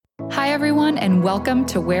Hi, everyone, and welcome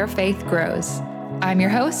to Where Faith Grows. I'm your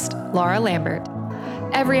host, Laura Lambert.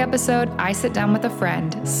 Every episode, I sit down with a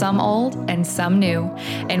friend, some old and some new,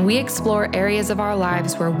 and we explore areas of our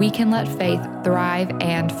lives where we can let faith thrive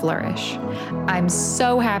and flourish. I'm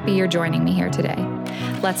so happy you're joining me here today.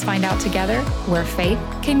 Let's find out together where faith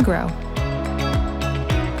can grow.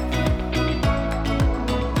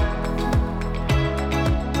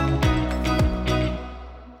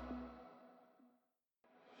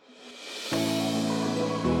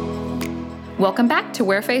 Welcome back to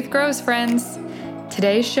Where Faith Grows, friends.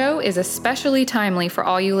 Today's show is especially timely for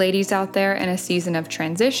all you ladies out there in a season of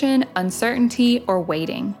transition, uncertainty, or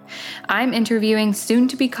waiting. I'm interviewing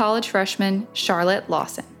soon-to-be college freshman Charlotte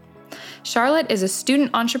Lawson. Charlotte is a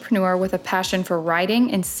student entrepreneur with a passion for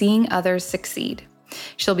writing and seeing others succeed.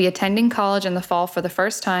 She'll be attending college in the fall for the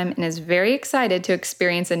first time and is very excited to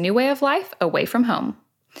experience a new way of life away from home.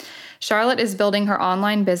 Charlotte is building her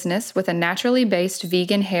online business with a naturally based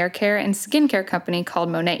vegan hair care and skincare company called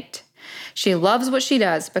Monate. She loves what she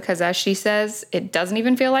does because, as she says, it doesn't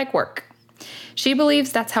even feel like work. She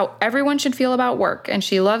believes that's how everyone should feel about work, and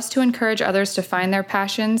she loves to encourage others to find their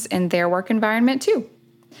passions in their work environment too.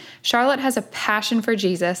 Charlotte has a passion for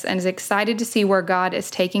Jesus and is excited to see where God is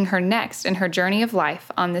taking her next in her journey of life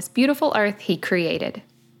on this beautiful earth He created.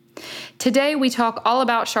 Today, we talk all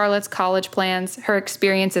about Charlotte's college plans, her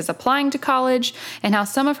experiences applying to college, and how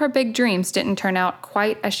some of her big dreams didn't turn out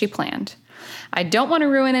quite as she planned. I don't want to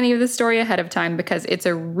ruin any of the story ahead of time because it's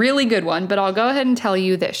a really good one, but I'll go ahead and tell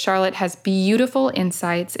you that Charlotte has beautiful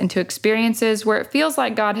insights into experiences where it feels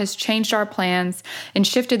like God has changed our plans and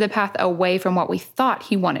shifted the path away from what we thought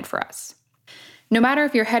He wanted for us. No matter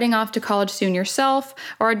if you're heading off to college soon yourself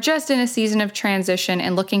or are just in a season of transition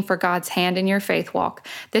and looking for God's hand in your faith walk,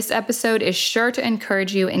 this episode is sure to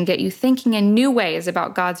encourage you and get you thinking in new ways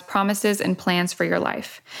about God's promises and plans for your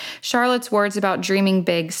life. Charlotte's words about dreaming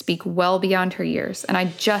big speak well beyond her years, and I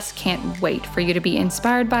just can't wait for you to be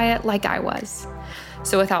inspired by it like I was.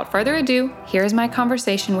 So without further ado, here's my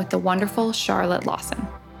conversation with the wonderful Charlotte Lawson.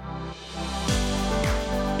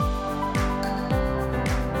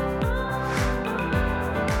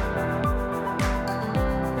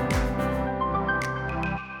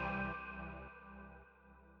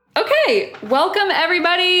 Okay, welcome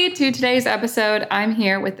everybody to today's episode. I'm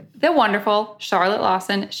here with the wonderful Charlotte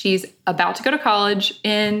Lawson. She's about to go to college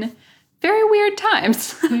in very weird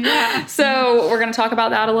times. Yeah. So we're going to talk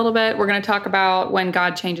about that a little bit. We're going to talk about when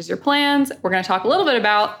God changes your plans. We're going to talk a little bit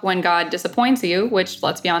about when God disappoints you, which,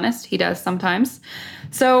 let's be honest, He does sometimes.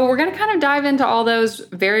 So we're going to kind of dive into all those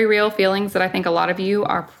very real feelings that I think a lot of you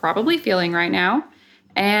are probably feeling right now.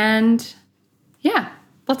 And yeah.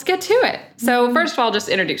 Let's get to it. So first of all, just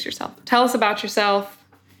introduce yourself. Tell us about yourself.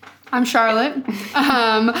 I'm Charlotte.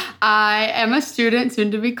 I am a student,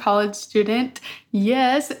 soon to be college student.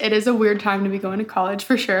 Yes, it is a weird time to be going to college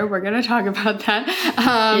for sure. We're going to talk about that.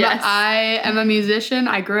 Yes. I am a musician.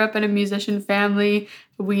 I grew up in a musician family.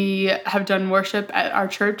 We have done worship at our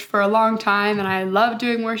church for a long time, and I love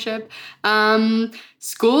doing worship.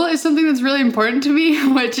 School is something that's really important to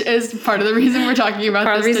me, which is part of the reason we're talking about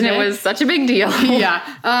Part of the reason today. it was such a big deal. Yeah.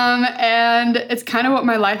 And it's kind of what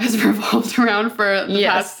my life has revolved around for the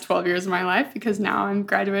Yes. past 12 years of my life, because now I'm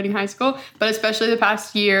graduating high school, but especially the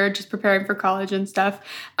past year, just preparing for college and stuff.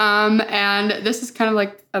 And this is kind of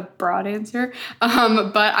like a broad answer,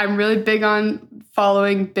 but I'm really big on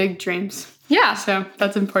following big dreams. Yeah. So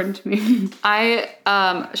that's important to me.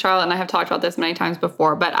 Charlotte and I have talked about this many times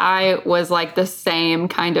before, but I was like the same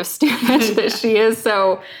kind of student that she is.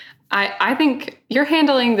 So I think you're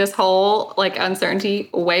handling this whole like uncertainty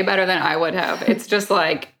way better than I would have. It's just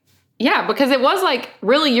like, yeah, because it was like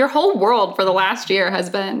really your whole world for the last year has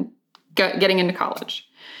been getting into college.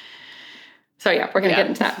 So yeah, we're going to get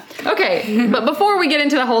into that. Okay. But before we get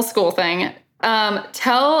into the whole school thing,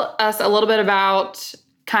 tell us a little bit about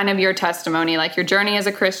kind of your testimony, like your journey as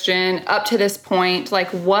a Christian up to this point. Like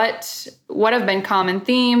what have been common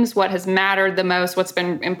themes? What has mattered the most? What's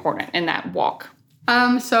been important in that walk?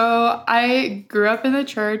 So I grew up in the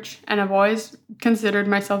church, and I've always considered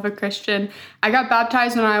myself a Christian. I got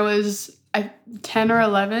baptized when I was 10 or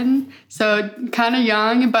 11, so kind of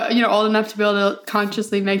young, but old enough to be able to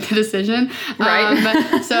consciously make the decision.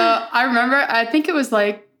 Right. So I remember, I think it was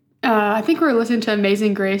like, I think we were listening to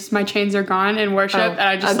Amazing Grace, My Chains Are Gone in worship, and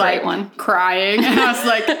I just crying. And I was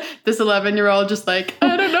like this 11-year-old just like,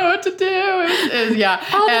 I don't know what to do. It was yeah.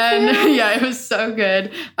 And yeah, it was so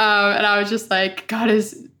good. And I was just like, God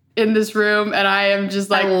is in this room, and I am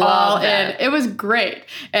just like all in. It was great.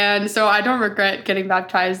 And so I don't regret getting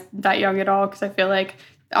baptized that young at all, because I feel like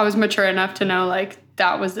I was mature enough to know, like,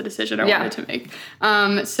 that was the decision I wanted to make.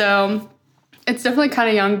 So it's definitely kind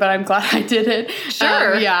of young, but I'm glad I did it.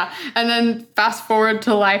 Sure. Yeah. And then fast forward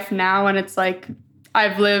to life now, and it's like,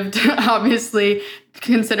 I've lived, obviously,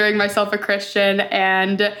 considering myself a Christian,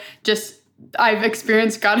 and just I've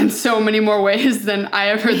experienced God in so many more ways than I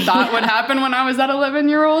ever thought would happen when I was that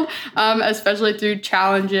 11-year-old, especially through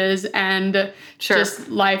challenges and just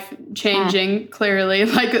life changing, clearly.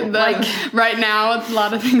 Like right now, a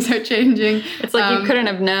lot of things are changing. It's like you couldn't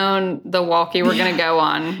have known the walk you were going to go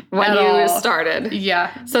on when you started.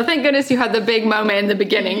 Yeah. So thank goodness you had the big moment in the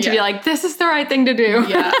beginning to be like, this is the right thing to do.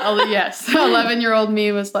 Yeah. Yes. 11-year-old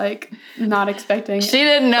me was like not expecting she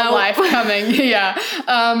didn't know life coming. Yeah.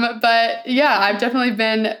 But yeah, I've definitely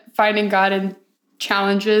been finding God in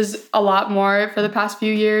challenges a lot more for the past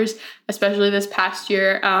few years, especially this past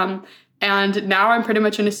year. And now I'm pretty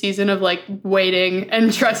much in a season of like waiting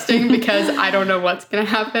and trusting because I don't know what's going to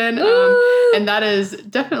happen. And that is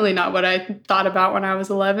definitely not what I thought about when I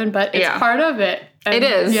was 11, but it's part of it. And it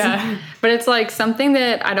is. Yeah. But it's like something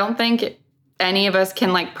that I don't think any of us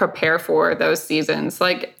can like prepare for those seasons.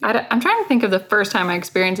 Like I'm trying to think of the first time I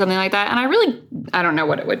experienced something like that. And I don't know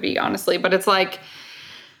what it would be, honestly, but it's like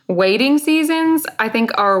waiting seasons, I think,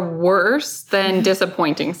 are worse than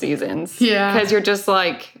disappointing seasons. Yeah. Because you're just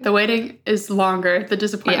like... The waiting is longer. The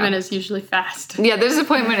disappointment is usually fast. Yeah, the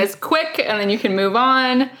disappointment is quick, and then you can move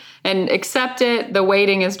on and accept it. The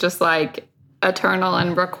waiting is just like eternal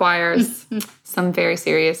and requires some very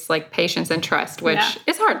serious like patience and trust, which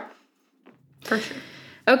is hard. For sure.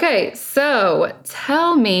 Okay, so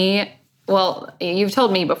tell me... Well, you've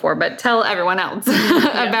told me before, but tell everyone else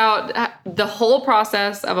about the whole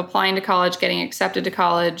process of applying to college, getting accepted to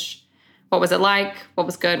college. What was it like? What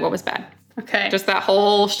was good? What was bad? Okay. Just that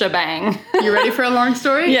whole shebang. You ready for a long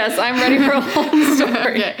story? Yes, I'm ready for a long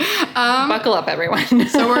story. Okay. Buckle up, everyone.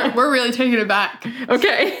 So we're really taking it back.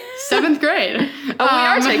 Okay. 7th grade. Oh, we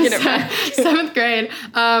are taking it back. 7th grade.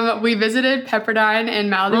 We visited Pepperdine in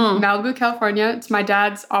Malibu, California. It's my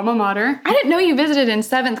dad's alma mater. I didn't know you visited in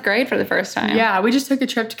 7th grade for the first time. Yeah, we just took a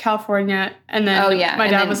trip to California, and then my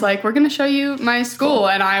dad was like, "We're going to show you my school,"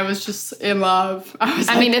 and I was just in love.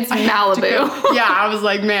 I mean, it's Malibu. Yeah, I was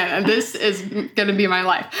like, man, this is going to be my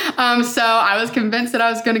life. So I was convinced that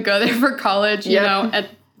I was going to go there for college, you know,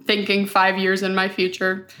 thinking 5 years in my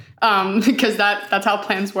future. Because that's how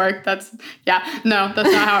plans work. That's not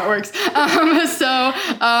how it works. Hard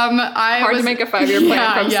to make a 5-year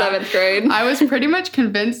plan from 7th grade. I was pretty much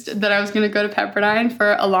convinced that I was going to go to Pepperdine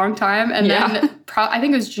for a long time. And then I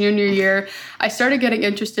think it was junior year, I started getting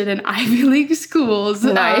interested in Ivy League schools.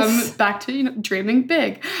 Nice. Back to, dreaming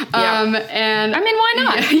big. And I mean, why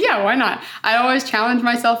not? Yeah, why not? I always challenge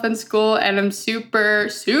myself in school, and I'm super,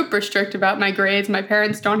 super strict about my grades. My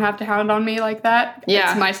parents don't have to hound on me like that.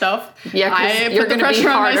 Yeah. It's myself. Yeah, I put the pressure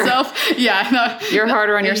on myself. Yeah. No. You're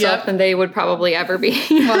harder on yourself than they would probably ever be.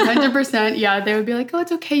 100%. Yeah, they would be like, "Oh,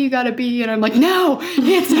 it's okay, you gotta be," and I'm like, "No,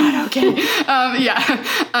 it's not okay."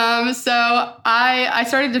 So I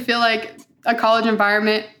started to feel like a college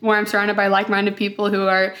environment where I'm surrounded by like-minded people who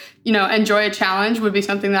are, enjoy a challenge would be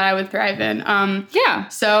something that I would thrive in.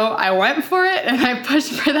 So I went for it, and I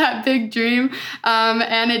pushed for that big dream.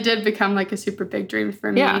 And it did become like a super big dream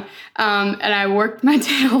for me. Yeah. And I worked my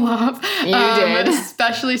tail off. You did.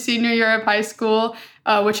 Especially senior year of high school.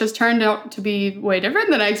 Which has turned out to be way different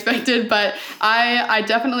than I expected. But I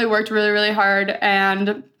definitely worked really, really hard.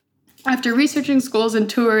 And after researching schools and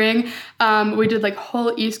touring, we did like a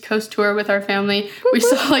whole East Coast tour with our family. We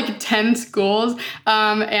saw like 10 schools,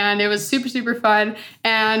 and it was super, super fun.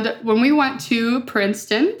 And when we went to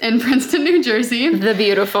Princeton, in Princeton, New Jersey. The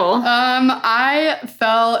beautiful. I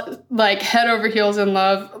fell like head over heels in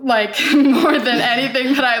love, like more than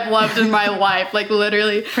anything that I've loved in my life. Like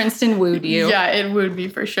literally. Princeton wooed you. Yeah, it wooed me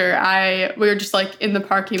for sure. We were just like in the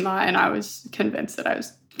parking lot, and I was convinced that I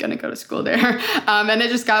was gonna go to school there. And it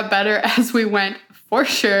just got better as we went, for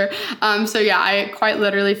sure. I quite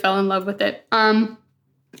literally fell in love with it. And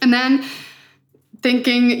then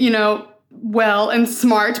thinking, well and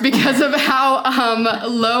smart because of how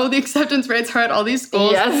low the acceptance rates are at all these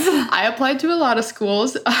schools. Yes. I applied to a lot of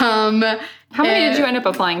schools. How many did you end up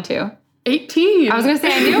applying to? 18. I was going to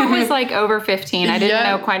say, I knew it was like over 15. I didn't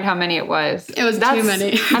know quite how many it was. It was too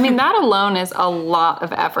many. I mean, that alone is a lot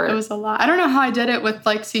of effort. It was a lot. I don't know how I did it with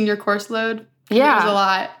like senior course load. Yeah. It was a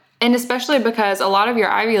lot. And especially because a lot of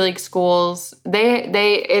your Ivy League schools,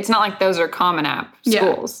 it's not like those are Common App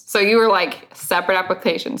schools. So you were like separate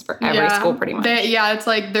applications for every school pretty much. It's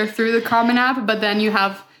like they're through the Common App, but then you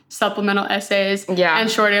have supplemental essays Yeah.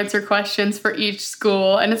 and short answer questions for each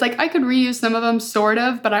school. And it's like I could reuse some of them, sort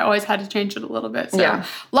of, but I always had to change it a little bit. So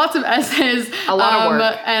lots of essays. A lot of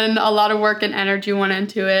work. And a lot of work and energy went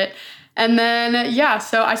into it. And then,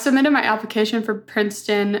 so I submitted my application for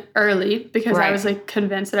Princeton early because I was like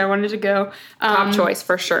convinced that I wanted to go. Top choice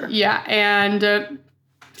for sure. Yeah. And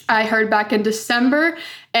I heard back in December.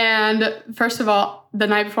 And first of all, the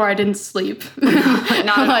night before I didn't sleep. Not at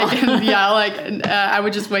all. I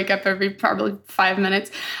would just wake up every probably 5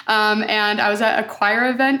 minutes. And I was at a choir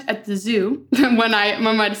event at the zoo when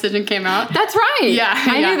my decision came out. That's right. Yeah.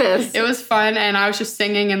 I knew this. It was fun. And I was just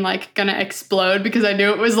singing and like gonna explode because I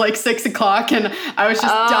knew it was like 6 o'clock and I was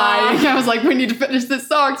just dying. I was like, we need to finish this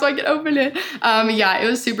song so I can open it. It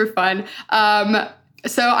was super fun.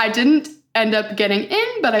 So I didn't end up getting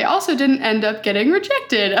in, but I also didn't end up getting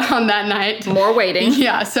rejected on that night. More waiting.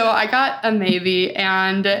 Yeah, so I got a maybe,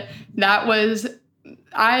 and I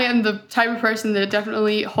am the type of person that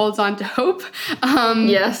definitely holds on to hope.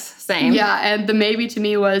 Yes, same. Yeah, and the maybe to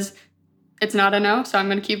me was, it's not a no, so I'm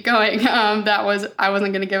going to keep going. I wasn't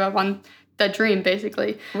going to give up on that dream,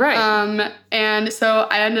 basically. Right. And so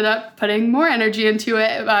I ended up putting more energy into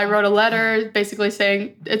it. I wrote a letter basically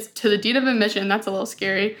saying it's to the dean of admission. That's a little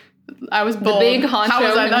scary. I was bold. The big honcho How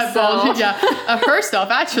was I that bold? himself. Yeah, herself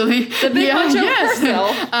actually. The big honcho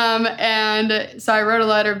herself. And so I wrote a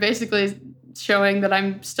letter basically showing that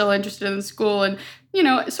I'm still interested in the school and,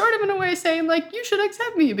 sort of in a way saying like, you should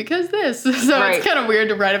accept me because this. So It's kind of weird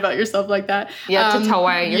to write about yourself like that. Yeah, to tell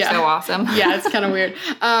why you're so awesome. Yeah, it's kind of weird.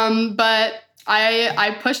 But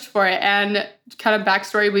I pushed for it, and kind of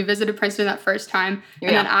backstory, we visited Princeton that first time.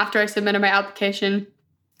 And then after I submitted my application,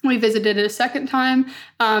 we visited it a second time,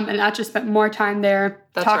 and actually spent more time there,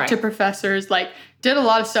 talked to professors, did a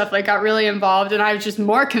lot of stuff, got really involved, and I was just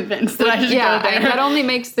more convinced that I should go there. That only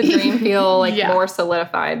makes the dream feel more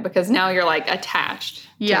solidified because now you're attached to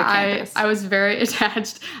the campus. I was very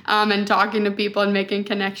attached, and talking to people and making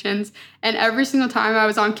connections. And every single time I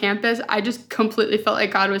was on campus, I just completely felt like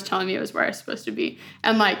God was telling me it was where I was supposed to be.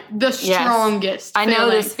 And the strongest I know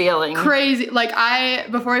this feeling. Crazy.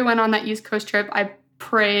 Before we went on that East Coast trip, I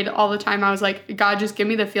prayed all the time. I was like, God, just give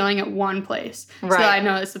me the feeling at one place so that I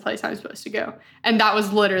know it's the place I'm supposed to go. And that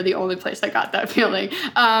was literally the only place I got that feeling.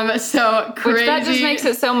 So crazy. Which that just makes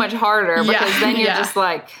it so much harder because then you're just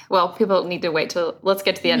people need to wait till let's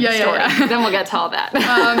get to the end of the story. Then we'll get to all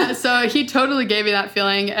that. So he totally gave me that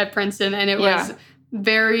feeling at Princeton, and it was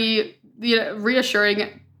very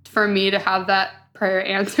reassuring for me to have that prayer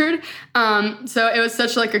answered. So it was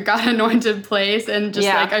such a God anointed place and just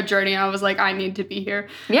a journey. I was like, I need to be here.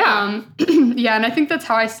 Yeah. And I think that's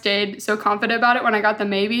how I stayed so confident about it when I got the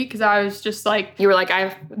maybe, because I was just you were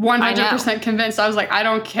I'm 100% convinced. I was like, I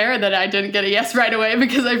don't care that I didn't get a yes right away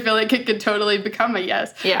because I feel like it could totally become a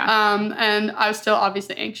yes. Yeah. And I was still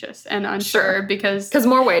obviously anxious and unsure because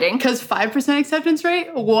more waiting. Because 5% acceptance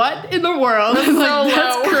rate? What in the world?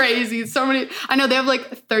 That's crazy. So many. I know they have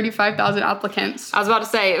 35,000 applicants. I was about to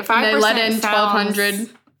say 5%. They let in 1,200-ish.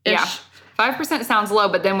 Yeah, 5% sounds low,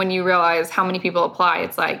 but then when you realize how many people apply,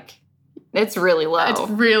 it's it's really low. It's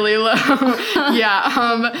really low.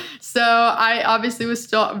 So I obviously was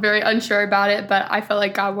still very unsure about it, but I felt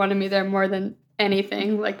like God wanted me there more than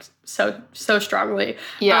anything, so strongly.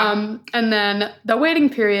 Yeah. And then the waiting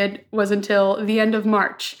period was until the end of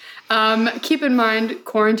March. Keep in mind,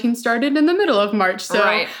 quarantine started in the middle of March,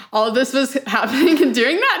 so all of this was happening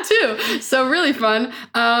during that too. So really fun.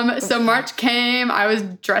 So March came. I was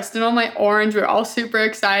dressed in all my orange. We were all super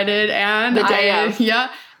excited, and the day of.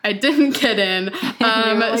 I didn't get in.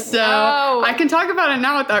 No. I can talk about it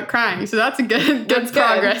now without crying. So that's a good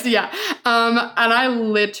progress. Good. Yeah. And I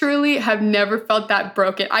literally have never felt that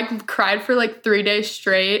broken. I cried for 3 days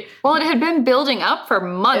straight. Well, it had been building up for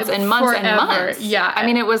months and months and months. Yeah. I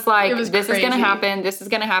mean, it was this is going to happen. This is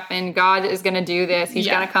going to happen. God is going to do this. He's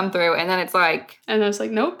going to come through. And then it's and I was like,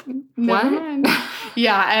 nope. Never mind.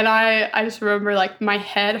 Yeah. And I just remember my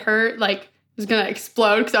head hurt. Was gonna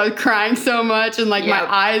explode because I was crying so much and my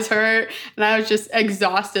eyes hurt and I was just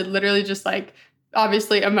exhausted, literally just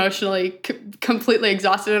obviously emotionally completely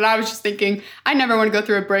exhausted, and I was just thinking I never want to go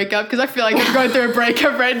through a breakup because I feel like I'm going through a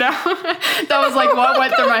breakup right now. That was what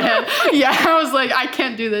went through my head. Yeah, I was like, I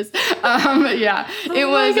can't do this. It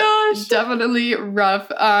was definitely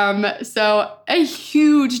rough. So a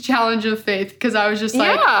huge challenge of faith because I was just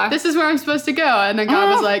this is where I'm supposed to go, and then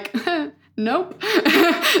God was like, nope.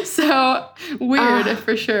 So weird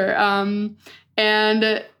for sure.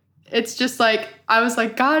 And it's just I was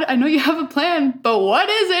like, God, I know you have a plan, but what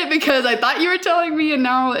is it? Because I thought you were telling me and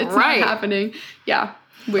now it's not happening. Yeah.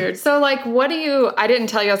 Weird. So, like, I didn't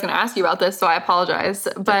tell you I was going to ask you about this, so I apologize.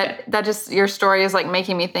 But your story is, like,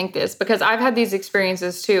 making me think this. Because I've had these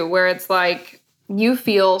experiences, too, where it's, like, you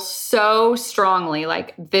feel so strongly,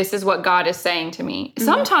 like, this is what God is saying to me. Mm-hmm.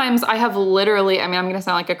 Sometimes I have literally, I'm going to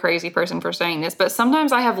sound like a crazy person for saying this, but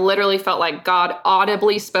sometimes I have literally felt like God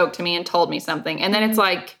audibly spoke to me and told me something. And then it's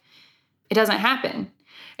like, it doesn't happen.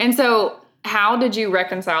 And so how did you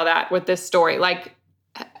reconcile that with this story? Like,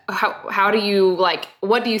 how do you, like,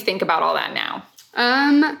 what do you think about all that now?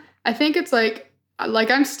 I think it's like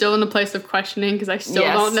I'm still in a place of questioning because I still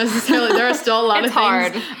don't necessarily, there are still a lot of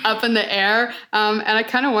things up in the air. And I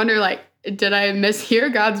kind of wonder, like, did I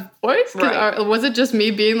mishear God's voice? Or was it just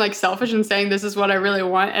me being, like, selfish and saying this is what I really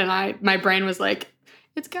want? And my brain was like,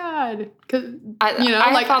 it's God. Because,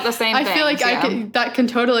 I thought the same thing. I feel like that can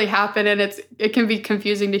totally happen. And it can be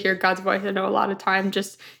confusing to hear God's voice. I know a lot of time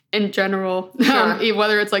just in general,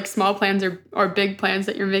 whether it's like small plans or big plans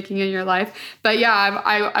that you're making in your life. But yeah,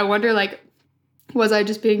 I wonder, like, was I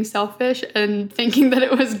just being selfish and thinking that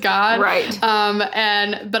it was God? Right.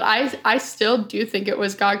 But I still do think it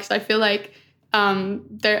was God because I feel like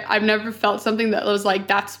I've never felt something that was like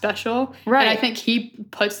that special. Right. And I think he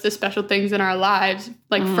puts the special things in our lives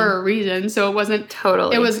like for a reason. So it wasn't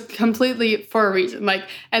it was completely for a reason. Like,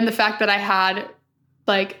 and the fact that I had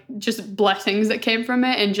like just blessings that came from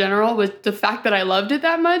it in general was the fact that I loved it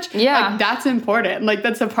that much. Yeah. Like, that's important. Like,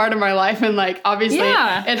 that's a part of my life. And like, obviously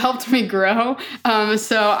it helped me grow.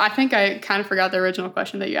 So I think I kind of forgot the original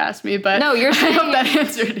question that you asked me, but no, I hope that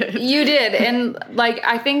answered it. You did. And like,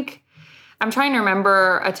 I think I'm trying to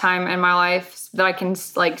remember a time in my life that I can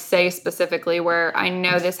like say specifically where I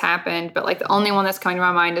know this happened, but like the only one that's coming to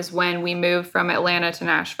my mind is when we moved from Atlanta to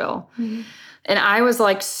Nashville. Mm-hmm. And I was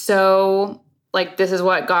like, so like, this is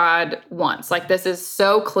what God wants. Like, this is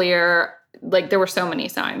so clear. Like, there were so many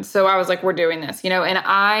signs. So I was like, we're doing this, and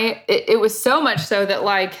it was so much so that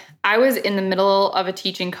like I was in the middle of a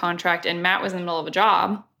teaching contract and Matt was in the middle of a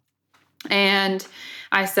job. And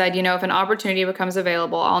I said, if an opportunity becomes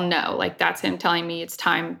available, I'll know. Like, that's him telling me it's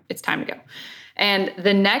time to go. And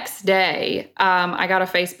the next day, I got a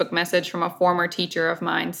Facebook message from a former teacher of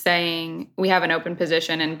mine saying, we have an open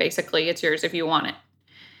position and basically it's yours if you want it.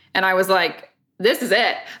 And I was like, this is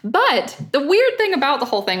it. But the weird thing about the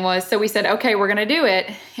whole thing was, so we said, okay, we're going to do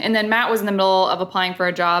it. And then Matt was in the middle of applying for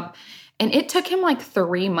a job. And it took him like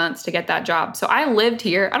 3 months to get that job. So I lived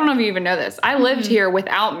here. I don't know if you even know this. I lived here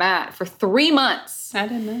without Matt for 3 months. I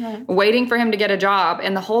didn't know that. Waiting for him to get a job.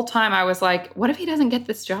 And the whole time I was like, what if he doesn't get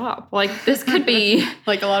this job? Like, this could be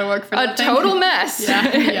like a lot of work for nothing. A total mess.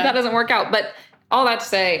 That doesn't work out. But all that to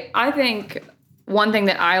say, I think one thing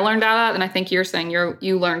that I learned out of that, and I think you're saying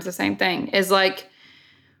you learned the same thing, is like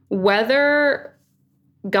whether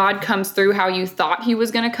God comes through how you thought he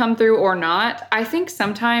was going to come through or not, I think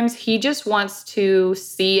sometimes he just wants to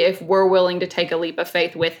see if we're willing to take a leap of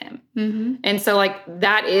faith with him. Mm-hmm. And so like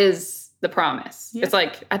that is the promise. Yeah. It's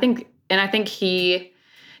like, I think he,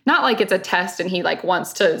 not like it's a test and he like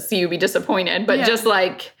wants to see you be disappointed, but just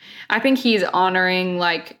like, I think he's honoring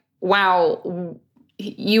like, wow,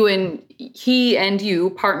 he and you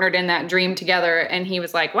partnered in that dream together. And he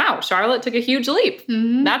was like, wow, Charlotte took a huge leap.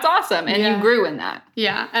 Mm-hmm. That's awesome. And you grew in that.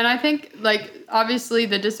 Yeah. And I think like, obviously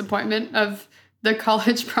the disappointment of the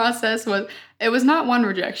college process was not one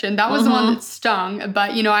rejection. That was the one that stung.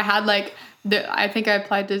 But, I had like, I think I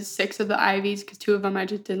applied to 6 of the Ivies because 2 of them I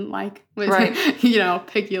just didn't like. Right.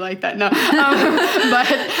 Picky like that. No. But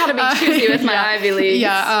how to be choosy with my Ivy Leagues.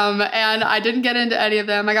 Yeah. And I didn't get into any of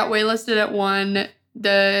them. I got waitlisted at one.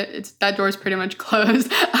 That door's pretty much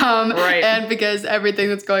closed. Right. And because everything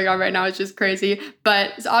that's going on right now is just crazy.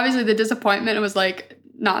 But obviously the disappointment was like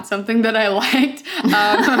not something that I liked.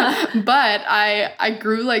 But I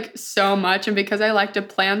grew like so much. And because I like to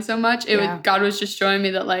plan so much, God was just showing me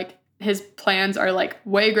that like his plans are like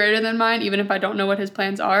way greater than mine, even if I don't know what his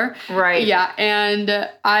plans are. Right. Yeah. And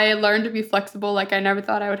I learned to be flexible. Like I never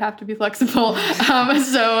thought I would have to be flexible.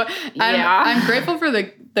 So I'm grateful for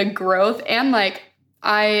the growth, and like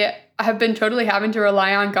I have been totally having to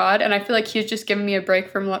rely on God, and I feel like he's just given me a break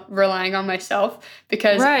from relying on myself,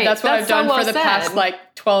 because that's what I've done for the past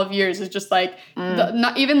like 12 years is just like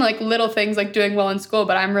not even like little things like doing well in school,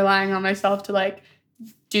 but I'm relying on myself to like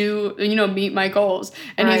meet my goals.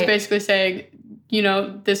 And he's basically saying,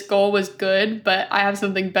 this goal was good, but I have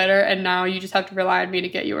something better, and now you just have to rely on me to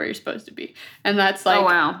get you where you're supposed to be. And that's like, oh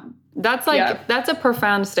wow, that's like that's a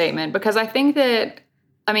profound statement, because I think that,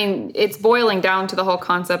 I mean, it's boiling down to the whole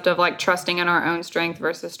concept of like trusting in our own strength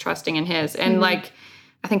versus trusting in his. And like,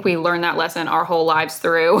 I think we learned that lesson our whole lives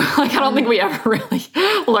through. Like, I don't think we ever really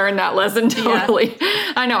learned that lesson totally.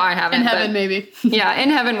 Yeah. I know I haven't. In heaven, maybe. Yeah, in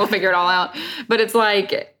heaven, we'll figure it all out. But it's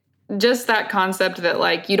like just that concept that,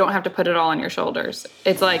 like, you don't have to put it all on your shoulders.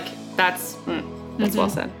 It's like, that's well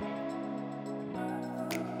said.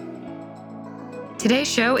 Today's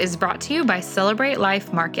show is brought to you by Celebrate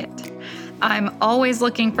Life Market. I'm always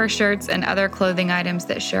looking for shirts and other clothing items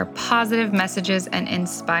that share positive messages and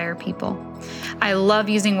inspire people. I love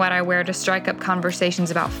using what I wear to strike up conversations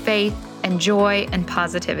about faith and joy and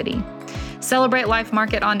positivity. Celebrate Life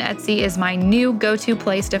Market on Etsy is my new go-to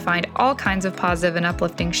place to find all kinds of positive and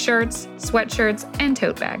uplifting shirts, sweatshirts, and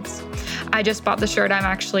tote bags. I just bought the shirt I'm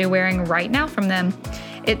actually wearing right now from them.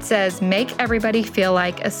 It says, "Make everybody feel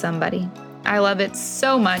like a somebody." I love it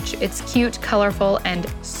so much. It's cute, colorful,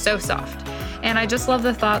 and so soft. And I just love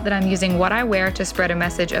the thought that I'm using what I wear to spread a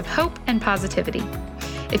message of hope and positivity.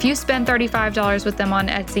 If you spend $35 with them on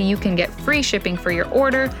Etsy, you can get free shipping for your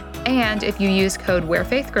order. And if you use code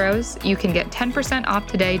WhereFaithGrows, you can get 10% off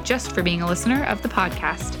today just for being a listener of the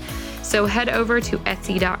podcast. So head over to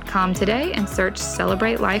Etsy.com today and search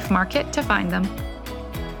Celebrate Life Market to find them.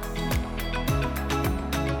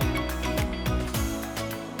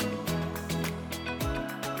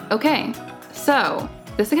 Okay, so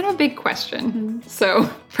this is kind of a big question. So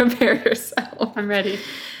prepare yourself. I'm ready.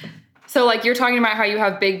 So, like, you're talking about how you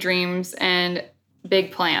have big dreams and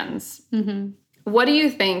big plans. What do you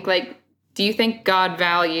think? Like, do you think God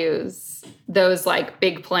values those, like,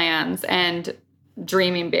 big plans and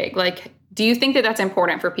dreaming big? Like, do you think that that's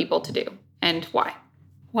important for people to do, and why?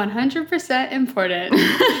 100% important.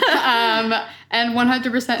 And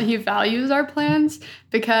 100% he values our plans,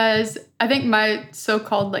 because I think my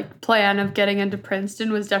so-called, like, plan of getting into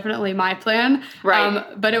Princeton was definitely my plan. Right.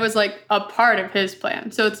 But it was, like, a part of his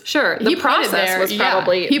plan. So it's sure. The process was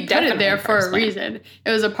probably he put it there for a reason. It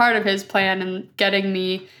was a part of his plan in getting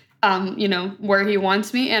me where he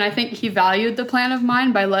wants me. And I think he valued the plan of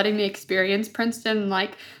mine by letting me experience Princeton and,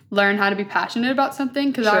 like, learn how to be passionate about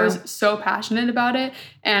something, because I was so passionate about it.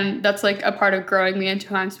 And that's, like, a part of growing me into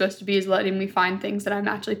who I'm supposed to be, is letting me find things that I'm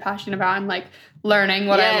actually passionate about and, like, learning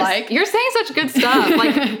what I like. You're saying such good stuff.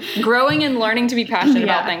 Like, growing and learning to be passionate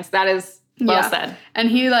about things. That is well said. And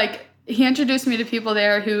he introduced me to people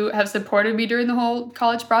there who have supported me during the whole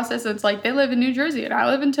college process. And it's like, they live in New Jersey and I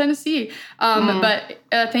live in Tennessee. But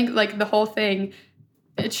I think, like, the whole thing,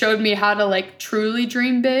 it showed me how to, like, truly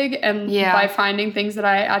dream big, and by finding things that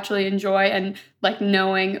I actually enjoy and, like,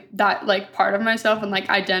 knowing that, like, part of myself and, like,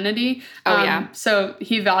 identity. So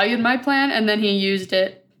he valued my plan, and then he used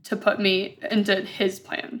it to put me into his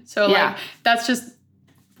plan. So like, that's just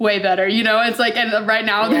way better, you know? It's like, and right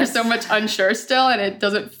now there's so much unsure still, and it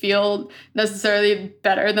doesn't feel necessarily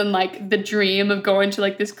better than, like, the dream of going to,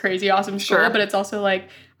 like, this crazy awesome school. But it's also like,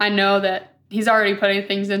 I know that he's already putting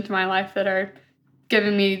things into my life that are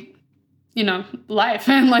giving me, you know, life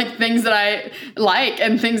and, like, things that I like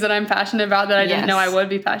and things that I'm passionate about that I didn't know I would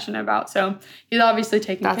be passionate about. So he's obviously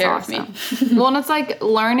taking care of me. Well, and it's like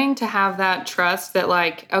learning to have that trust that,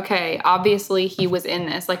 like, okay, obviously he was in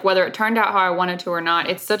this, like, whether it turned out how I wanted to or not.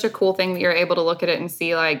 It's such a cool thing that you're able to look at it and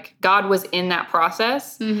see, like, God was in that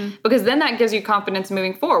process, because then that gives you confidence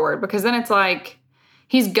moving forward, because then it's like,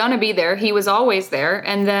 he's gonna be there. He was always there.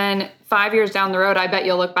 And then 5 years down the road, I bet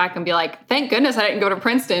you'll look back and be like, thank goodness I didn't go to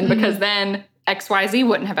Princeton, because then XYZ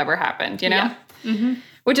wouldn't have ever happened, you know?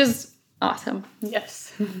 Which is awesome.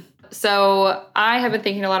 Yes. So I have been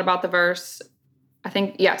thinking a lot about the verse, I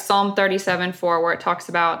think, Psalm 37:4, where it talks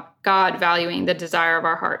about God valuing the desire of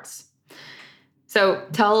our hearts. So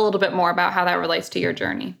tell a little bit more about how that relates to your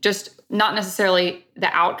journey. Just not necessarily the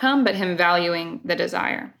outcome, but him valuing the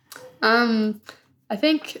desire. I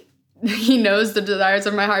think he knows the desires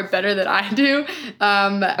of my heart better than I do.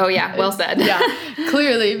 Well said.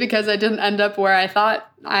 Clearly, because I didn't end up where I thought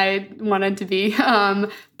I wanted to be.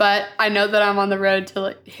 But I know that I'm on the road to,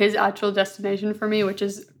 like, his actual destination for me, which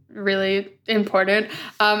is really important.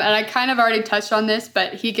 And I kind of already touched on this,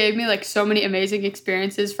 but he gave me, like, so many amazing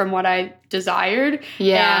experiences from what I desired.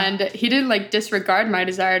 And he didn't, like, disregard my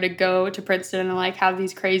desire to go to Princeton and, like, have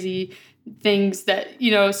these crazy things that,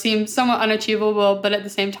 you know, seemed somewhat unachievable, but at the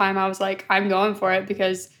same time I was like, I'm going for it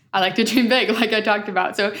because I like to dream big, like I talked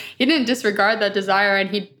about. So he didn't disregard that desire,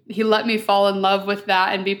 and he let me fall in love with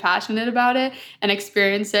that and be passionate about it and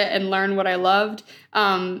experience it and learn what I loved.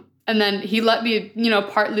 And then he let me, you know,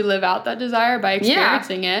 partly live out that desire by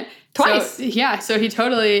experiencing it. Twice. So he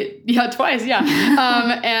totally, twice,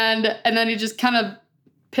 and then he just kind of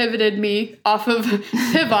pivoted me off of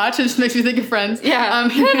Pivot, which makes me think of Friends. Yeah,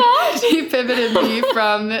 Pivot! He pivoted me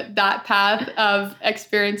from that path of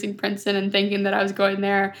experiencing Princeton and thinking that I was going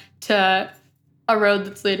there to a road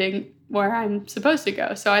that's leading where I'm supposed to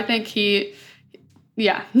go. So I think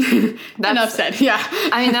enough said. Yeah.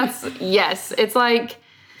 I mean, yes. It's like,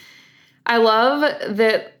 I love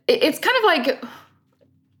that it's kind of like,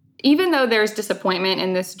 even though there's disappointment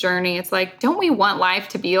in this journey, it's like, don't we want life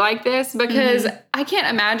to be like this? Because I can't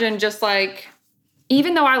imagine just like,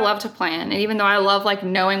 even though I love to plan and even though I love like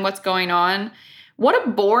knowing what's going on, what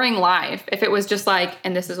a boring life if it was just like,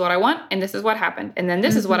 and this is what I want, and this is what happened, and then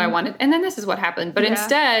this is what I wanted, and then this is what happened. But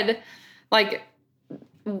instead, like,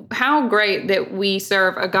 how great that we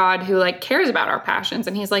serve a God who like cares about our passions.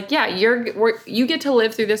 And he's like, yeah, you get to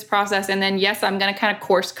live through this process. And then, yes, I'm going to kind of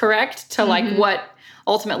course correct to like what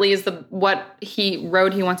ultimately is what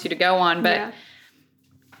road he wants you to go on. But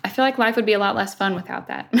I feel like life would be a lot less fun without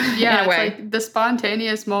that. Yeah. In a way. It's like the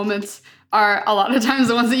spontaneous moments are a lot of times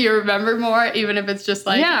the ones that you remember more, even if it's just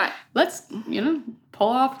like, let's, pull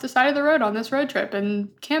off the side of the road on this road trip and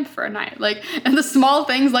camp for a night. Like, and the small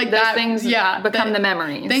things like those things become the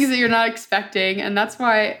memories. Things that you're not expecting. And that's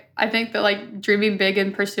why I think that like dreaming big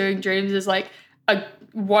and pursuing dreams is like a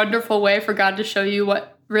wonderful way for God to show you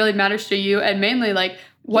what really matters to you, and mainly like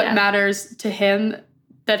what matters to him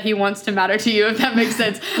that he wants to matter to you, if that makes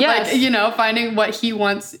sense. Yes. Like, finding what he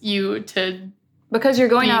wants you to. Because you're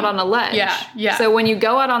going out on a ledge. Yeah. So when you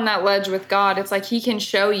go out on that ledge with God, it's like he can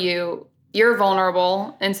show you you're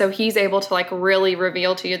vulnerable. And so he's able to like really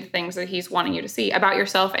reveal to you the things that he's wanting you to see about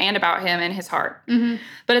yourself and about him and his heart.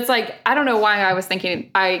 But it's like, I don't know why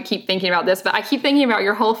I keep thinking about this, but I keep thinking about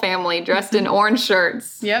your whole family dressed in orange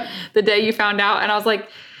shirts. Yep. The day you found out. And I was like,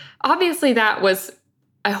 obviously that was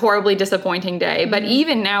a horribly disappointing day. But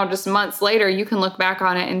even now, just months later, you can look back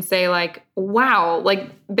on it and say like, wow, like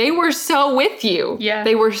they were so with you. Yeah.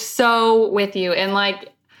 They were so with you. And like,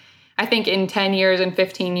 I think in 10 years and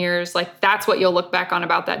 15 years, like that's what you'll look back on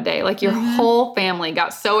about that day. Like your whole family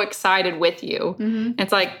got so excited with you.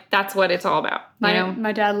 It's like, that's what it's all about.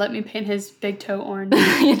 My dad let me paint his big toe orange.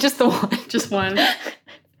 Just the one. Just one.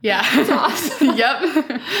 Yeah. That's awesome.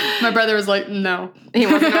 Yep. My brother was like, no. He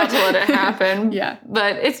wasn't about to let it happen. Yeah.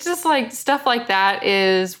 But it's just like stuff like that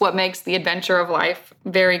is what makes the adventure of life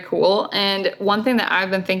very cool. And one thing that I've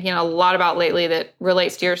been thinking a lot about lately that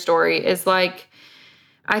relates to your story is like,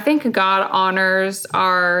 I think God honors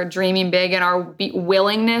our dreaming big and our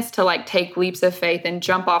willingness to like take leaps of faith and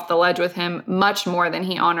jump off the ledge with him much more than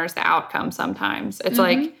he honors the outcome sometimes. It's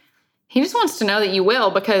like, he just wants to know that you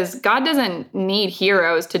will, because God doesn't need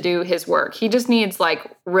heroes to do his work. He just needs like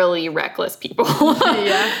really reckless people.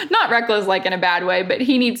 Not reckless like in a bad way, but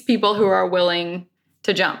he needs people who are willing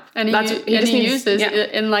to jump. And he uses,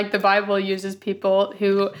 in like the Bible, uses people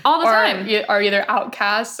who all the time are either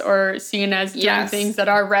outcasts or seen as doing things that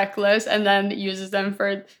are reckless, and then uses them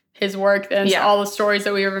for his work. And all the stories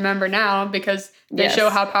that we remember now, because they show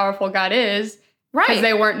how powerful God is. Right. Because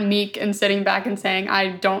they weren't meek and sitting back and saying, I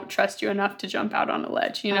don't trust you enough to jump out on a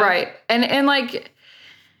ledge, Right. And like,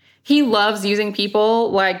 he loves using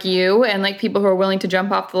people like you and like people who are willing to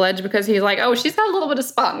jump off the ledge, because he's like, oh, she's got a little bit of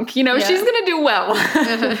spunk. She's going to do well.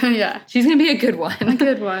 She's going to be a good one. A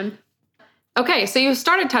good one. Okay, so you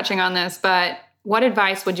started touching on this, but what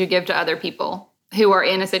advice would you give to other people who are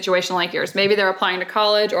in a situation like yours? Maybe they're applying to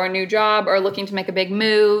college or a new job or looking to make a big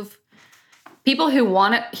move. People who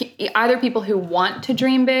either people who want to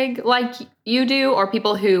dream big like you do, or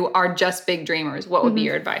people who are just big dreamers. What would be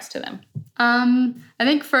your advice to them? I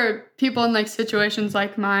think for people in like situations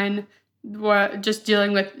like mine, just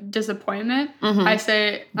dealing with disappointment, I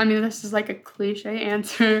say, this is like a cliche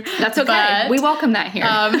answer. That's okay. We welcome that here.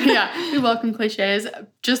 We welcome cliches.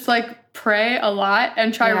 Just like pray a lot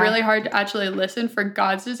and try really hard to actually listen for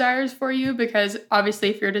God's desires for you, because obviously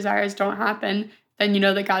if your desires don't happen, then you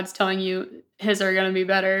know that God's telling you his are going to be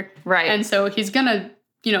better. Right. And so he's going to,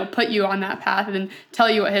 put you on that path and tell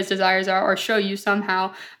you what his desires are, or show you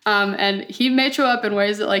somehow. And he may show up in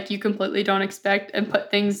ways that like you completely don't expect, and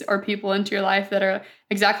put things or people into your life that are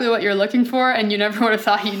exactly what you're looking for and you never would have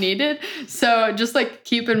thought you needed. So just like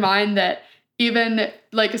keep in mind that even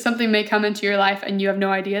like something may come into your life and you have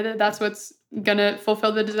no idea that that's what's gonna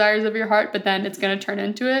fulfill the desires of your heart, but then it's gonna turn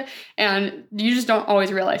into it, and you just don't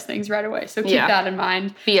always realize things right away. So keep that in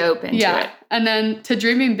mind. Be open to it. And then to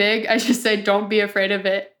dreaming big, I just say don't be afraid of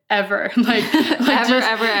it ever.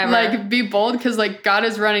 ever. Like be bold, because like God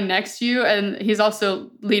is running next to you and he's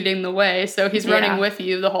also leading the way. So he's running with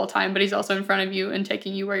you the whole time, but he's also in front of you and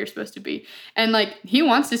taking you where you're supposed to be. And like he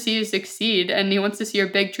wants to see you succeed, and he wants to see your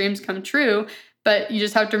big dreams come true. But you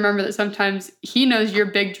just have to remember that sometimes he knows your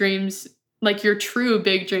big dreams, like your true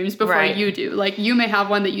big dreams, before you do. Like, you may have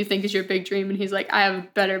one that you think is your big dream, and he's like, I have a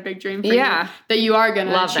better big dream for you that you are going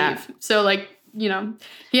to achieve. That. So, like, you know,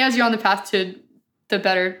 he has you on the path to the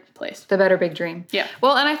better place. The better big dream. Yeah.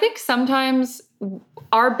 Well, and I think sometimes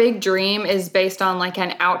our big dream is based on, like,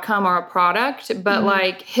 an outcome or a product, but,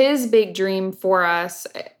 like, his big dream for us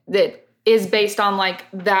that is based on, like,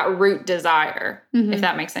 that root desire, if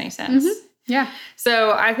that makes any sense. Yeah.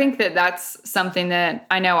 So I think that that's something that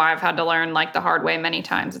I know I've had to learn, like, the hard way many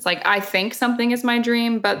times. It's like, I think something is my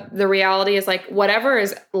dream, but the reality is, like, whatever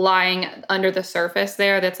is lying under the surface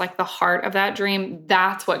there, that's like the heart of that dream,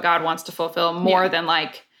 that's what God wants to fulfill more than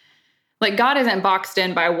like God isn't boxed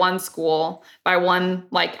in by one school, by one,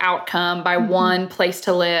 like, outcome, by one place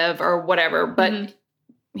to live or whatever, but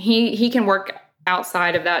he can work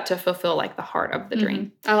outside of that to fulfill, like, the heart of the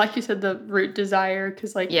dream. I like you said the root desire,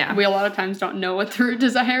 because, like, we a lot of times don't know what the root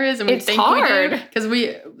desire is, and we think hard. we do, because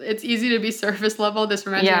it's easy to be surface level. This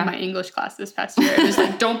reminds me of my English class this past year. It was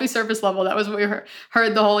like, don't be surface level. That was what we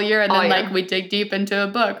heard the whole year, and then like we dig deep into a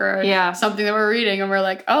book or something that we're reading, and we're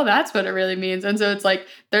like, oh, that's what it really means. And so it's like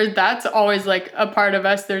that's always, like, a part of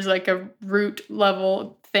us. There's, like, a root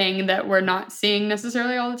level thing that we're not seeing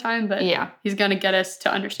necessarily all the time, but he's going to get us to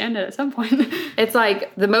understand it at some point. It's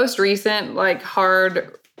like the most recent, like,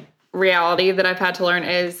 hard reality that I've had to learn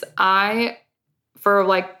is for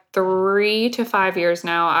like 3 to 5 years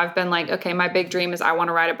now, I've been like, okay, my big dream is I want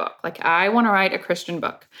to write a book. Like, I want to write a Christian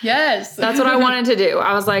book. Yes. That's what I wanted to do.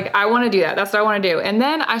 I was like, I want to do that. That's what I want to do. And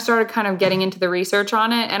then I started kind of getting into the research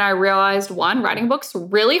on it. And I realized, one, writing books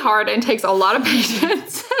really hard and takes a lot of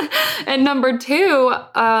patience. And number two,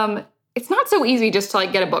 it's not so easy just to,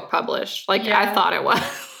 like, get a book published. Like, I thought it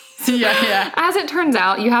was. Yeah. As it turns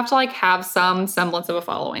out, you have to, like, have some semblance of a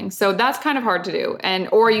following. So that's kind of hard to do.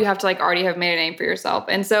 Or you have to, like, already have made a name for yourself.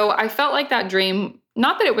 And so I felt like that dream,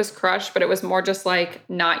 not that it was crushed, but it was more just like,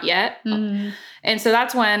 not yet. And so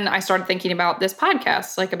that's when I started thinking about this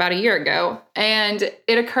podcast, like, about a year ago. And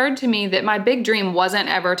it occurred to me that my big dream wasn't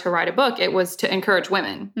ever to write a book. It was to encourage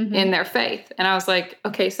women in their faith. And I was like,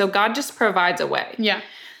 okay, so God just provides a way. Yeah.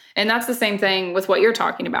 And that's the same thing with what you're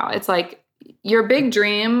talking about. It's like, your big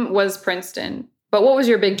dream was Princeton, but what was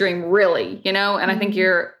your big dream really, you know? And I think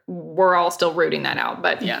we're all still rooting that out,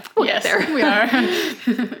 but we'll get there. We are.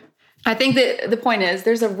 I think that the point is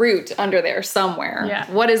there's a root under there somewhere.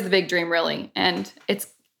 Yeah. What is the big dream really? And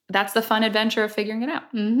that's the fun adventure of figuring it out.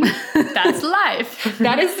 That's life.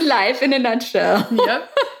 That is life in a nutshell.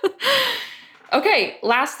 Yep. Okay,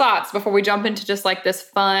 last thoughts before we jump into just, like, this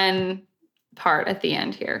fun part at the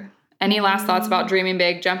end here. Any last thoughts about dreaming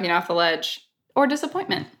big, jumping off the ledge, or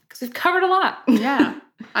disappointment? Because we've covered a lot. Yeah.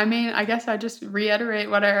 I mean, I guess I just reiterate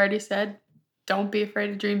what I already said. Don't be afraid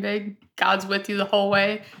to dream big. God's with you the whole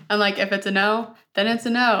way. And, like, if it's a no, then it's a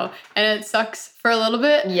no. And it sucks for a little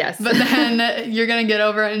bit. Yes. But then you're going to get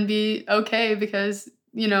over it and be okay, because,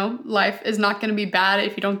 you know, life is not going to be bad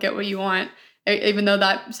if you don't get what you want. Even though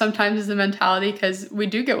that sometimes is the mentality, because we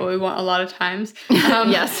do get what we want a lot of times.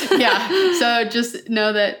 Yes. Yeah. So just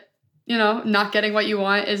know that, you know, not getting what you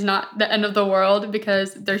want is not the end of the world,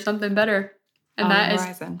 because there's something better. And that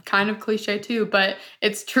is kind of cliche too, but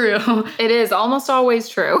it's true. It is almost always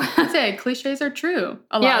true. I'd say cliches are true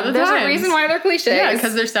a lot of the there's times. a reason why they're cliches. Yeah,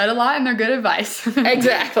 because they're said a lot and they're good advice.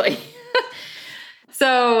 Exactly.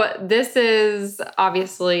 So this is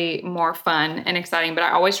obviously more fun and exciting, but I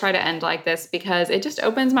always try to end like this because it just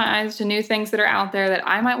opens my eyes to new things that are out there that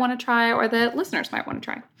I might want to try or that listeners might want to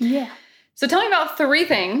try. Yeah. So tell me about 3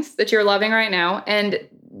 things that you're loving right now. And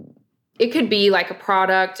it could be like a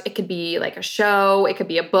product. It could be like a show. It could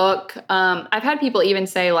be a book. I've had people even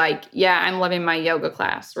say, like, yeah, I'm loving my yoga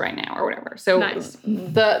class right now or whatever. So nice.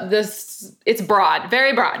 It's broad,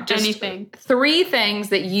 very broad. Just anything. 3 things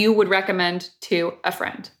that you would recommend to a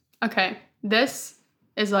friend. Okay. This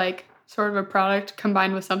is like sort of a product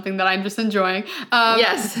combined with something that I'm just enjoying.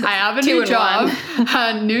 Yes. I have a new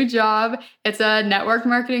job. It's a network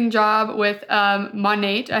marketing job with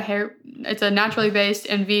Monate, it's a naturally based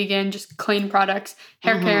and vegan, just clean products,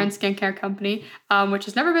 hair care and skincare company, which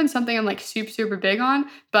has never been something I'm like super, super big on,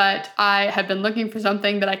 but I have been looking for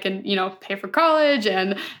something that I can, you know, pay for college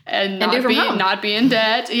and not be in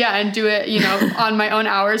debt. Yeah. And do it, you know, on my own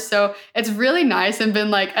hours. So it's really nice and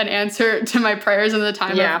been like an answer to my prayers in the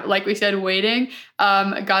time of, like we said, waiting.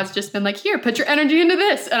 God's just been like, here, put your energy into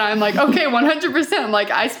this. And I'm like, okay, 100%.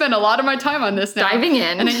 Like, I spend a lot of my time on this now. Diving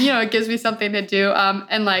in. And it, you know, it gives me something to do.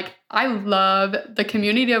 And like, I love the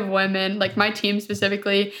community of women. Like my team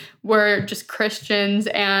specifically were just Christians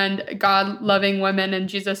and God-loving women and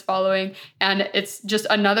Jesus-following. And it's just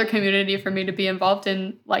another community for me to be involved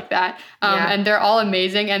in like that. And they're all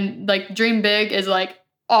amazing. And like Dream Big is like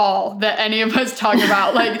all that any of us talk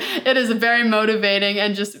about. Like it is very motivating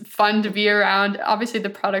and just fun to be around. Obviously the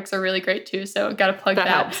products are really great too. So got to plug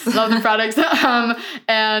that. Love the products.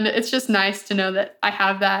 And it's just nice to know that I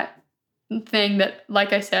have that thing that,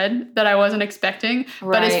 like I said, that I wasn't expecting,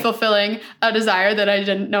 but is fulfilling a desire that I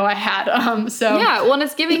didn't know I had. Well, and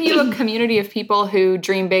it's giving you a community of people who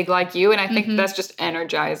dream big like you. And I think that's just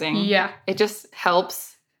energizing. Yeah. It just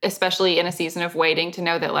helps, especially in a season of waiting, to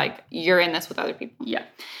know that like you're in this with other people. Yeah.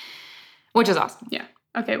 Which is awesome. Yeah.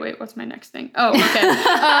 Okay, wait, what's my next thing? Oh, okay.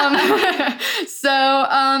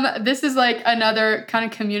 This is like another kind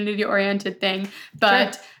of community-oriented thing,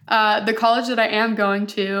 but the college that I am going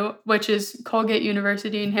to, which is Colgate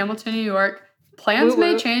University in Hamilton, New York, plans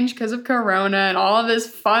may change because of Corona and all of this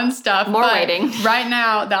fun stuff. More waiting. Right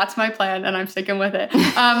now, that's my plan, and I'm sticking with it.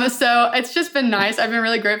 So it's just been nice. I've been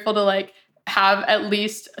really grateful to like have at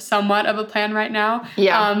least somewhat of a plan right now.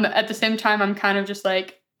 Yeah. At the same time, I'm kind of just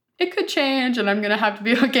like, it could change and I'm going to have to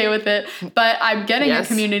be okay with it. But I'm getting a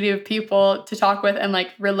community of people to talk with and like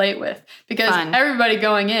relate with, because everybody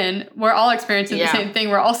going in, we're all experiencing the same thing.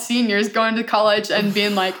 We're all seniors going to college and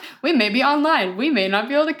being like, we may be online. We may not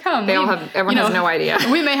be able to come. Everyone has no idea.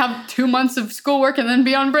 We may have 2 months of schoolwork and then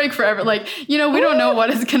be on break forever. Like, we don't know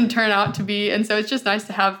what it's going to turn out to be. And so it's just nice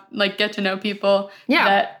to have like get to know people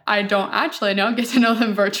that I don't actually know, get to know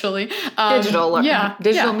them virtually. Digital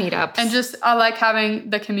meetups. And just I like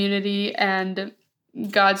having the community, and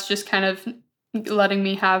God's just kind of letting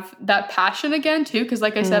me have that passion again too, because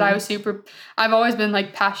like I said, I've always been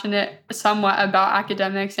like passionate somewhat about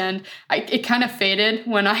academics, and it kind of faded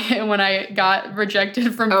when I got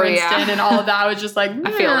rejected from Princeton and all of that. I was just like,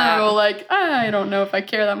 I feel that. Like, I don't know if I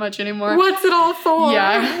care that much anymore. What's it all for?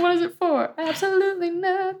 Yeah, what is it for? Absolutely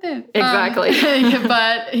nothing. Exactly.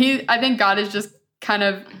 But I think God is just kind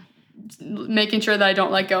of making sure that I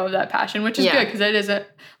don't let go of that passion, which is good, because it is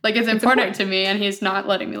it's important to me, and he's not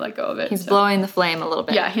letting me let go of it. He's blowing the flame a little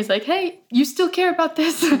bit. Yeah, he's like, hey, you still care about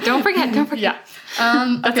this? Don't forget. Yeah.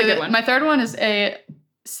 That's a good one. My third one is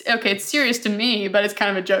it's serious to me, but it's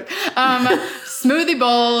kind of a joke. Smoothie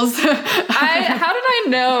bowls. How did I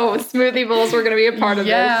know smoothie bowls were going to be a part of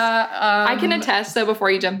this? I can attest, though, before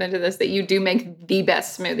you jump into this, that you do make the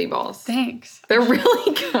best smoothie bowls. Thanks. They're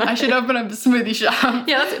really good. I should open up a smoothie shop.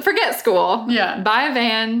 Yeah, forget school. Yeah. Buy a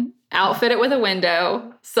van, outfit it with a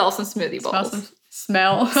window, sell some smoothie bowls.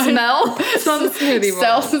 Smell some smoothie bowls.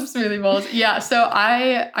 Sell some smoothie bowls. Yeah, so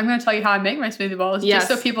I'm going to tell you how I make my smoothie bowls, just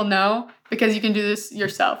so people know, because you can do this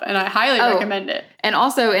yourself, and I highly recommend it. And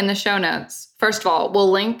also in the show notes, first of all,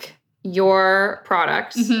 we'll link your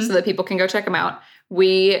products so that people can go check them out.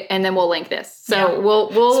 And then we'll link this. So we'll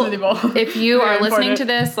smoothie bowl. If you are listening to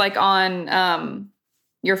this like on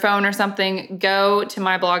your phone or something, go to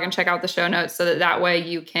my blog and check out the show notes so that way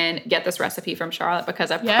you can get this recipe from Charlotte,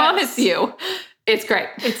 because I promise you, it's great.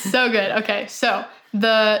 It's so good. Okay, so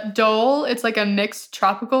the dole, it's like a mixed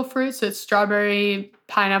tropical fruit. So it's strawberry,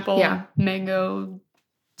 pineapple, mango,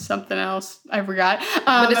 something else. I forgot.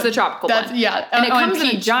 But it's the tropical one. Yeah. And it comes in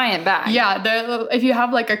a giant bag. Yeah. If you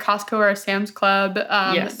have like a Costco or a Sam's Club,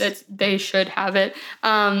 they should have it.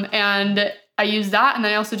 And I use that. And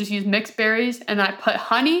then I also just use mixed berries. And I put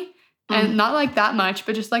honey. And not like that much,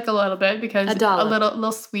 but just like a little bit, because a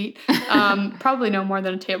little sweet. Probably no more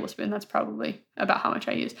than a tablespoon. That's probably about how much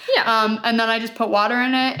I use. Yeah. And then I just put water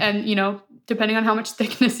in it, and depending on how much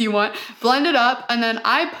thickness you want, blend it up. And then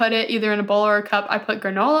I put it either in a bowl or a cup. I put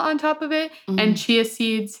granola on top of it, and chia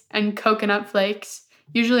seeds and coconut flakes,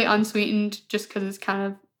 usually unsweetened, just because it's kind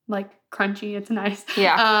of like crunchy. It's nice.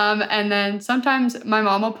 Yeah. And then sometimes my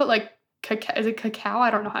mom will put like cacao. Is it cacao?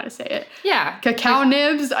 I don't know how to say it. Yeah. Cacao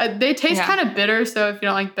nibs. They taste kind of bitter, so if you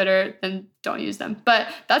don't like bitter, then don't use them. But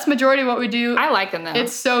that's majority of what we do. I like them, though.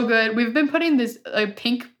 It's so good. We've been putting this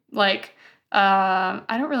pink, I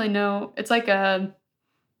don't really know. It's like I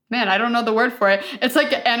don't know the word for it. It's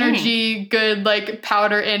like an energy good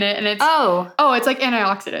powder in it, and it's it's like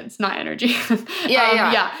antioxidants, not energy.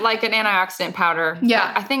 Yeah. Like an antioxidant powder.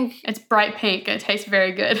 Yeah. I think it's bright pink. It tastes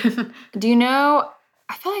very good. Do you know,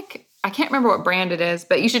 I feel like I can't remember what brand it is,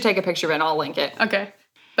 but you should take a picture of it and I'll link it. Okay.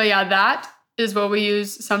 But yeah, that is what we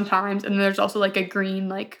use sometimes. And there's also like a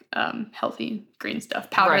green, healthy green stuff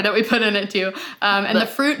powder that we put in it too. And the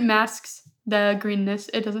fruit masks the greenness.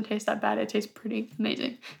 It doesn't taste that bad. It tastes pretty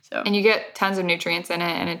amazing. And you get tons of nutrients in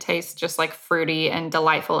it, and it tastes just like fruity and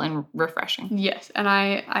delightful and refreshing. Yes. And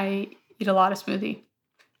I eat a lot of smoothie.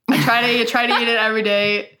 I try to eat it every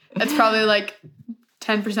day. That's probably like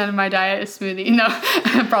 10% of my diet is smoothie. No,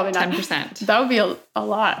 probably not. 10%. That would be a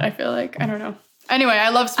lot, I feel like. I don't know. Anyway, I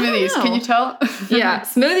love smoothies. Can you tell? Yeah,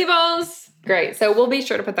 smoothie bowls. Great. So we'll be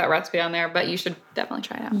sure to put that recipe on there, but you should definitely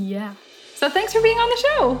try it out. Yeah. So thanks for being on the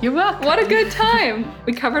show. You're welcome. What a good time.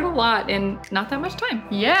 We covered a lot in not that much time.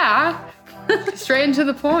 Yeah. Straight into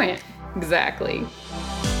the point. Exactly.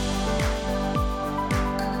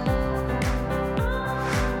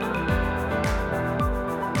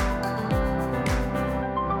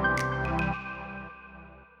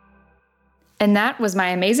 And that was my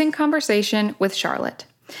amazing conversation with Charlotte.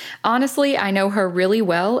 Honestly, I know her really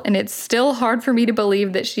well, and it's still hard for me to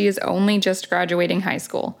believe that she is only just graduating high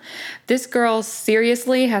school. This girl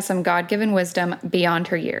seriously has some God-given wisdom beyond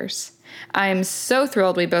her years. I am so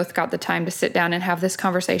thrilled we both got the time to sit down and have this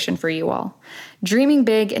conversation for you all. Dreaming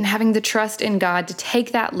big and having the trust in God to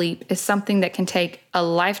take that leap is something that can take a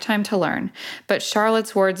lifetime to learn, but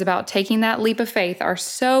Charlotte's words about taking that leap of faith are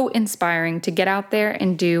so inspiring to get out there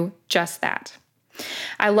and do just that.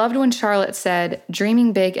 I loved when Charlotte said,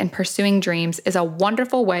 dreaming big and pursuing dreams is a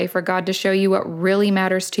wonderful way for God to show you what really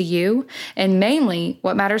matters to you, and mainly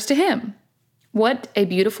what matters to Him. What a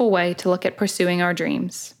beautiful way to look at pursuing our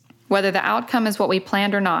dreams, whether the outcome is what we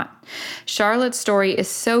planned or not. Charlotte's story is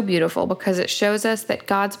so beautiful because it shows us that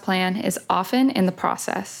God's plan is often in the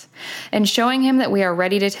process. And showing Him that we are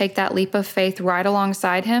ready to take that leap of faith right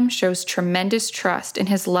alongside Him shows tremendous trust in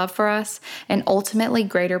His love for us and ultimately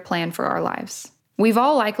greater plan for our lives. We've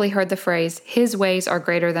all likely heard the phrase, His ways are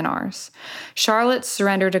greater than ours. Charlotte's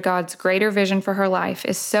surrender to God's greater vision for her life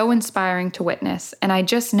is so inspiring to witness, and I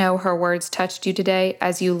just know her words touched you today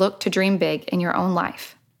as you look to dream big in your own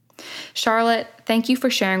life. Charlotte, thank you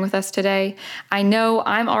for sharing with us today. I know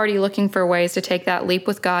I'm already looking for ways to take that leap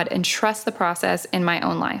with God and trust the process in my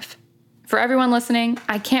own life. For everyone listening,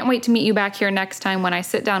 I can't wait to meet you back here next time when I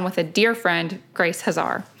sit down with a dear friend, Grace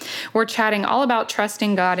Hazar. We're chatting all about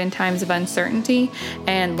trusting God in times of uncertainty,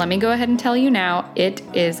 and let me go ahead and tell you now, it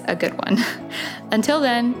is a good one. Until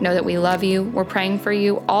then, know that we love you, we're praying for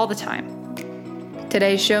you all the time.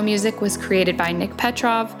 Today's show music was created by Nick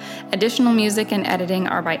Petrov, additional music and editing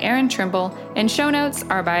are by Aaron Trimble, and show notes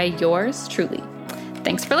are by yours truly.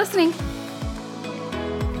 Thanks for listening.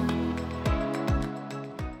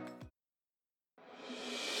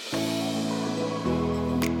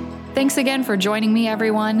 Thanks again for joining me,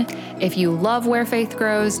 everyone. If you love Where Faith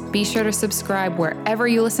Grows, be sure to subscribe wherever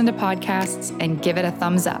you listen to podcasts and give it a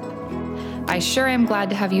thumbs up. I sure am glad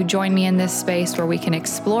to have you join me in this space where we can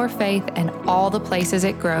explore faith and all the places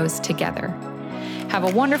it grows together. Have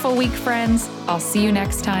a wonderful week, friends. I'll see you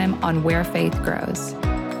next time on Where Faith Grows.